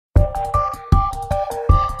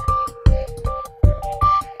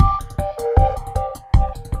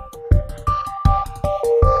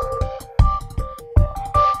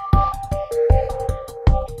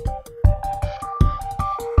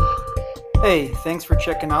Hey, thanks for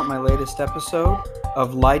checking out my latest episode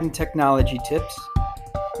of Leiden Technology Tips.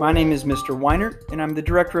 My name is Mr. Weinert, and I'm the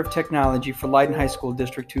Director of Technology for Leiden High School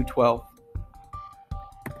District 212.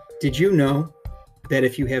 Did you know that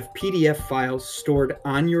if you have PDF files stored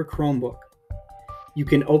on your Chromebook, you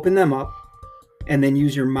can open them up and then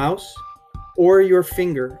use your mouse or your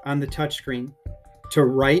finger on the touchscreen to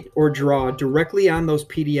write or draw directly on those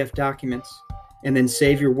PDF documents and then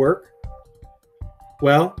save your work?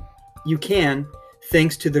 Well, you can,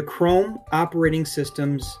 thanks to the Chrome operating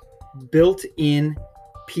system's built-in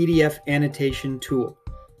PDF annotation tool.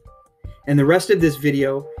 And the rest of this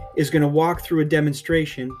video is going to walk through a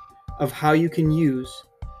demonstration of how you can use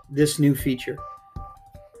this new feature.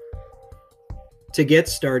 To get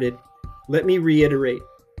started, let me reiterate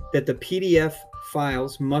that the PDF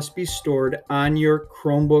files must be stored on your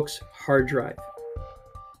Chromebook's hard drive.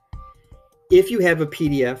 If you have a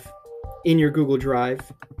PDF in your Google Drive,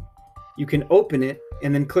 you can open it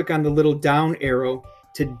and then click on the little down arrow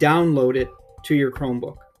to download it to your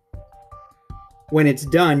Chromebook. When it's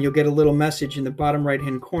done, you'll get a little message in the bottom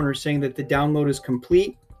right-hand corner saying that the download is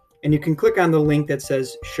complete, and you can click on the link that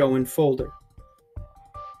says Show in Folder.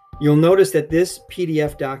 You'll notice that this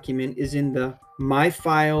PDF document is in the My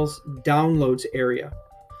Files Downloads area.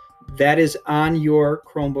 That is on your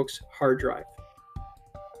Chromebook's hard drive.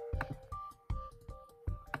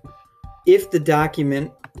 If the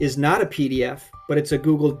document is not a PDF, but it's a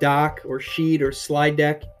Google Doc or Sheet or slide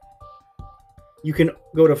deck, you can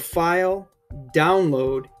go to File,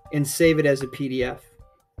 Download, and save it as a PDF.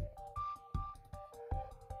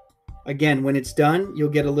 Again, when it's done, you'll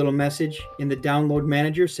get a little message in the Download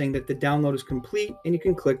Manager saying that the download is complete, and you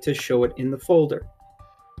can click to show it in the folder.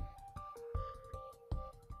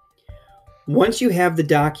 Once you have the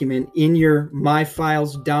document in your My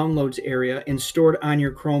Files Downloads area and stored on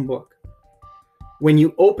your Chromebook, when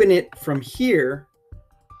you open it from here,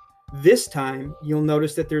 this time you'll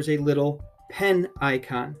notice that there's a little pen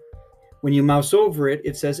icon. When you mouse over it,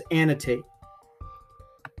 it says Annotate.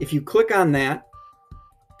 If you click on that,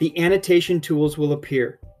 the annotation tools will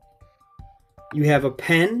appear. You have a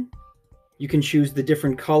pen. You can choose the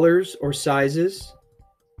different colors or sizes.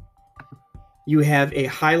 You have a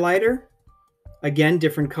highlighter. Again,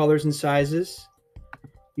 different colors and sizes.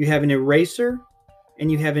 You have an eraser,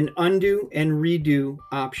 and you have an undo and redo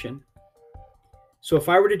option. So if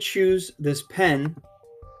I were to choose this pen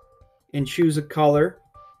and choose a color,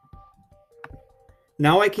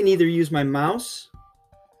 now I can either use my mouse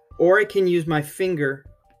or I can use my finger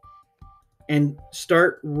and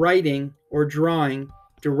start writing or drawing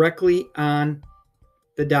directly on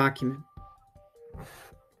the document.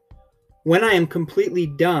 When I am completely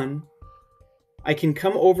done, I can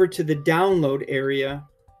come over to the download area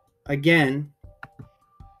again.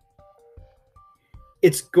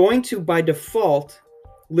 It's going to, by default,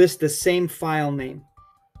 list the same file name.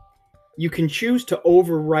 You can choose to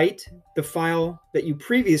overwrite the file that you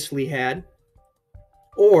previously had,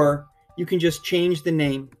 or you can just change the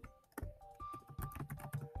name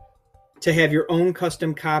to have your own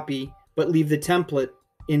custom copy, but leave the template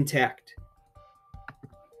intact.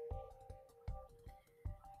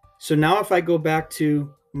 So now if I go back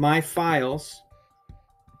to My Files,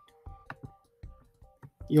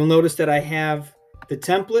 you'll notice that I have the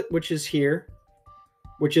template, which is here,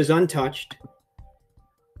 which is untouched.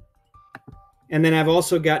 And then I've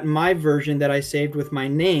also got my version that I saved with my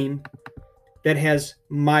name that has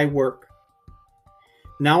my work.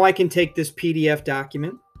 Now I can take this PDF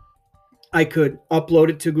document. I could upload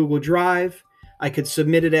it to Google Drive. I could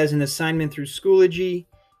submit it as an assignment through Schoology,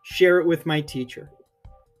 share it with my teacher.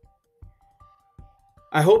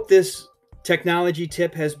 I hope this technology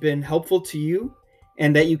tip has been helpful to you,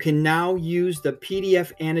 and that you can now use the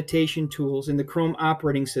PDF annotation tools in the Chrome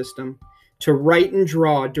operating system to write and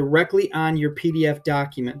draw directly on your PDF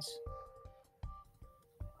documents.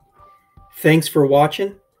 Thanks for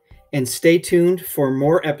watching, and stay tuned for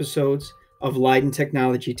more episodes of Leiden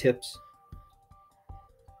Technology Tips.